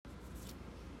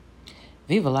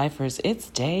Viva Lifers, it's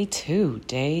day two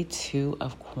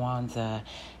of Kwanzaa,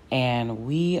 and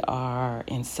we are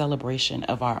in celebration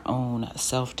of our own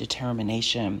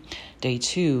self-determination. Day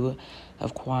 2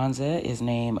 of Kwanzaa is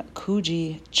named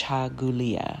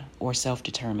Kujichagulia, or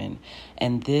self-determined,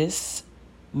 and this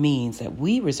means that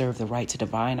we reserve the right to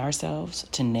define ourselves,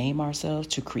 to name ourselves,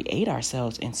 to create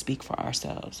ourselves, and speak for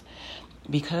ourselves.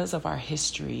 Because of our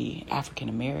history, African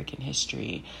American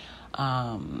history,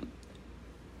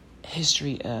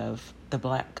 history of the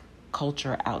Black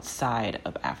culture outside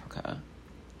of Africa,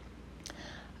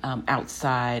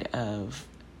 outside of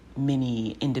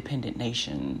many independent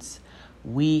nations,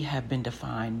 we have been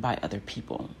defined by other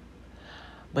people.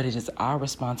 But it is our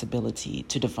responsibility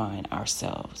to define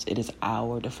ourselves. It is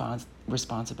our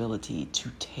responsibility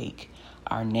to take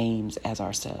our names as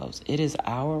ourselves. It is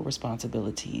our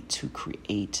responsibility to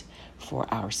create for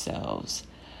ourselves.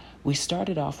 We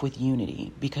started off with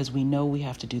unity because we know we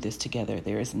have to do this together.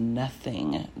 There is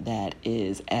nothing that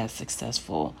is as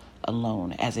successful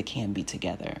alone as it can be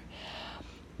together.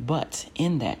 But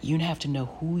in that, you have to know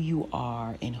who you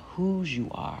are and whose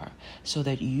you are so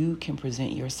that you can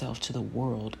present yourself to the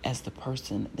world as the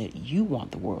person that you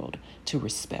want the world to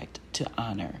respect, to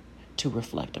honor, to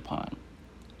reflect upon.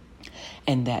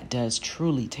 And that does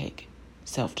truly take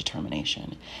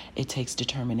self-determination. It takes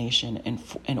determination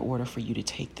in order for you to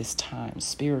take this time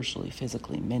spiritually,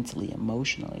 physically, mentally,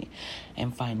 emotionally,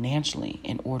 and financially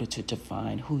in order to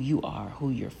define who you are,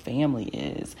 who your family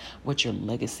is, what your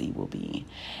legacy will be.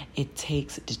 It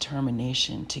takes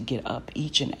determination to get up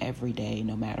each and every day,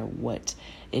 no matter what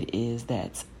it is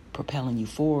that's propelling you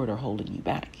forward or holding you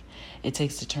back. It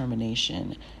takes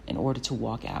determination in order to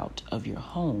walk out of your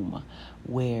home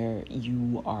where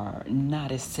you are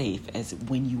not as safe as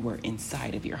when you were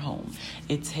inside of your home.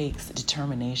 It takes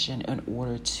determination in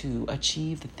order to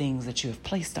achieve the things that you have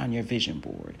placed on your vision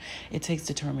board. It takes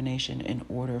determination in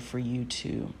order for you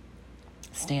to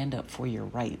stand up for your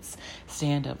rights,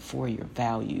 stand up for your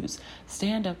values,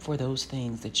 stand up for those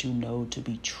things that you know to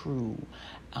be true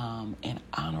and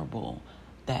honorable,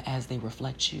 that as they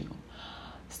reflect you.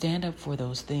 Stand up for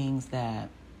those things that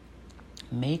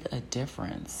make a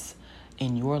difference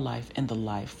in your life and the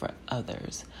life for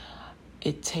others.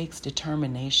 It takes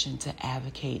determination to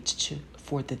advocate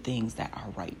for the things that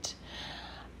are right.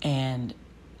 And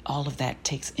all of that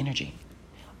takes energy.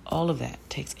 All of that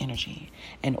takes energy.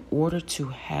 In order to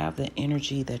have the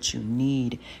energy that you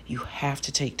need, you have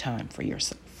to take time for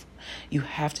yourself. You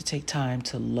have to take time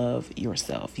to love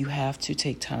yourself. You have to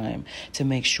take time to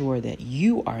make sure that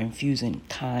you are infusing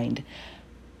kind,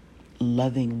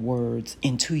 loving words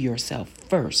into yourself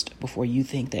first before you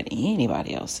think that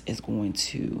anybody else is going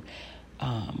to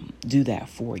do that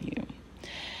for you.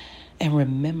 And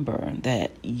remember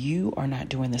that you are not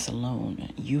doing this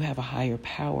alone. You have a higher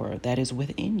power that is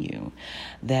within you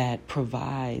that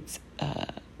provides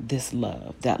this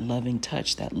love, that loving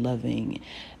touch, that loving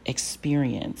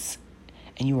experience.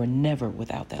 And you are never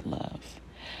without that love.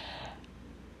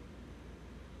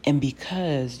 And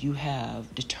because you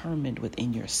have determined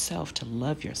within yourself to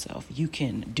love yourself, you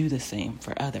can do the same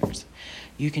for others.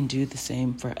 You can do the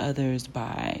same for others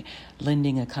by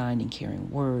lending a kind and caring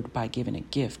word, by giving a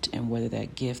gift, and whether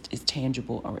that gift is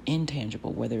tangible or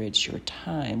intangible, whether it's your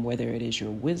time, whether it is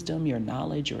your wisdom, your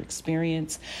knowledge, your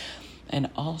experience.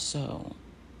 And also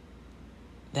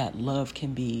that love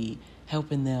can be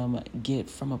helping them get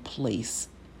from a place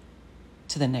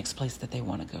to the next place that they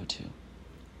want to go to.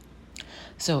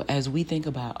 So as we think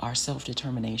about our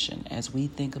self-determination, as we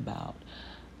think about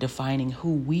defining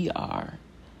who we are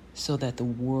so that the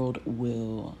world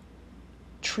will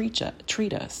treat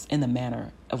us in the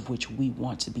manner of which we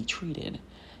want to be treated,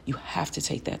 you have to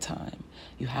take that time.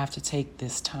 You have to take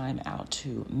this time out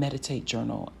to meditate,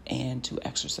 journal, and to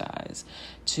exercise,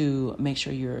 to make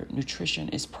sure your nutrition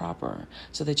is proper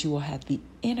so that you will have the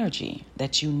energy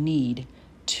that you need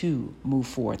to move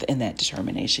forth in that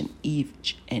determination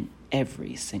each and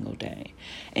every single day.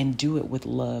 And do it with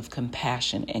love,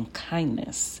 compassion, and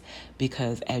kindness,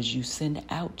 because as you send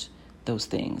out those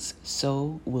things,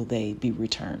 so will they be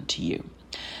returned to you.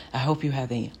 I hope you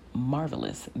have a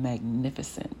marvelous,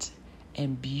 magnificent,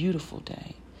 and beautiful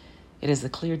day. It is a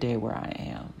clear day where I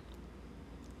am.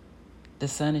 The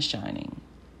sun is shining,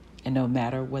 and no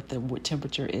matter what the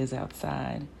temperature is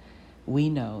outside, we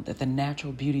know that the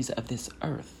natural beauties of this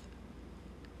earth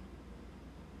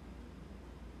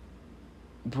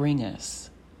bring us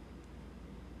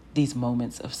these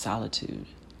moments of solitude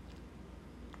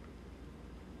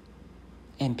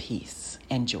and peace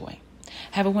and joy.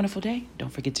 Have a wonderful day.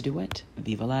 Don't forget to do it.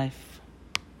 Viva life.